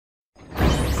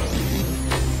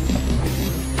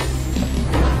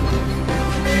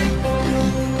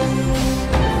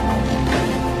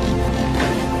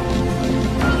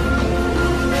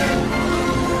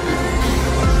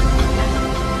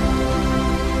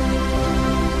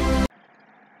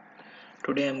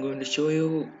Today I'm going to show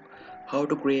you how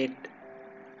to create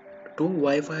two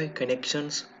Wi-Fi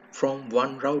connections from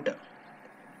one router.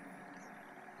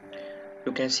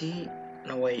 You can see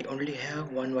now I only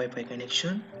have one Wi-Fi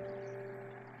connection.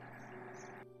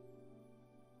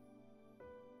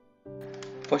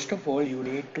 First of all, you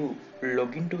need to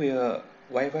log into your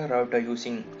Wi-Fi router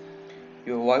using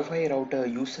your Wi-Fi router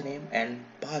username and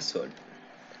password.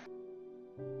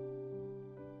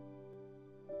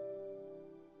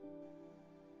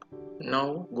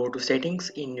 Now go to settings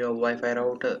in your Wi-Fi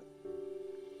router.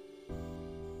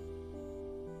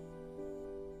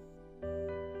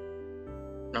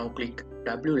 Now click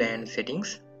WLAN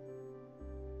settings.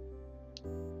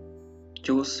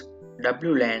 Choose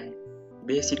WLAN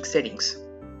basic settings.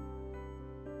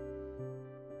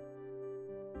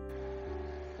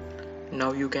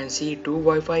 Now you can see two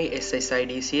Wi-Fi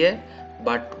SSIDs here,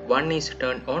 but one is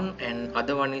turned on and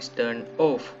other one is turned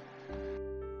off.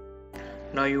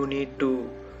 Now you need to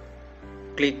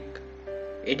click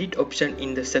edit option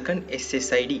in the second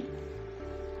SSID.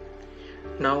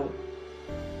 Now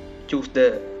choose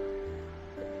the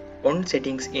on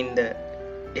settings in the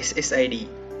SSID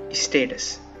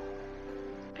status.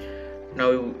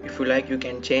 Now if you like, you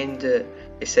can change the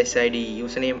SSID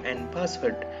username and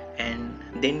password and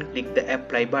then click the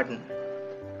apply button.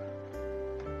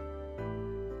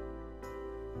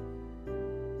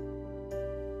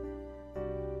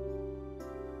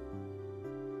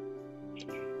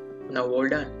 Now all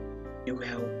done. You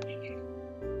have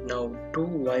now two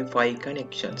Wi-Fi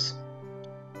connections.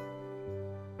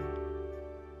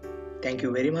 Thank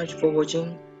you very much for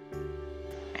watching,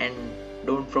 and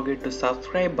don't forget to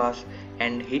subscribe us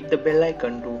and hit the bell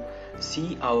icon to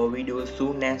see our videos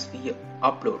soon as we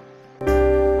upload.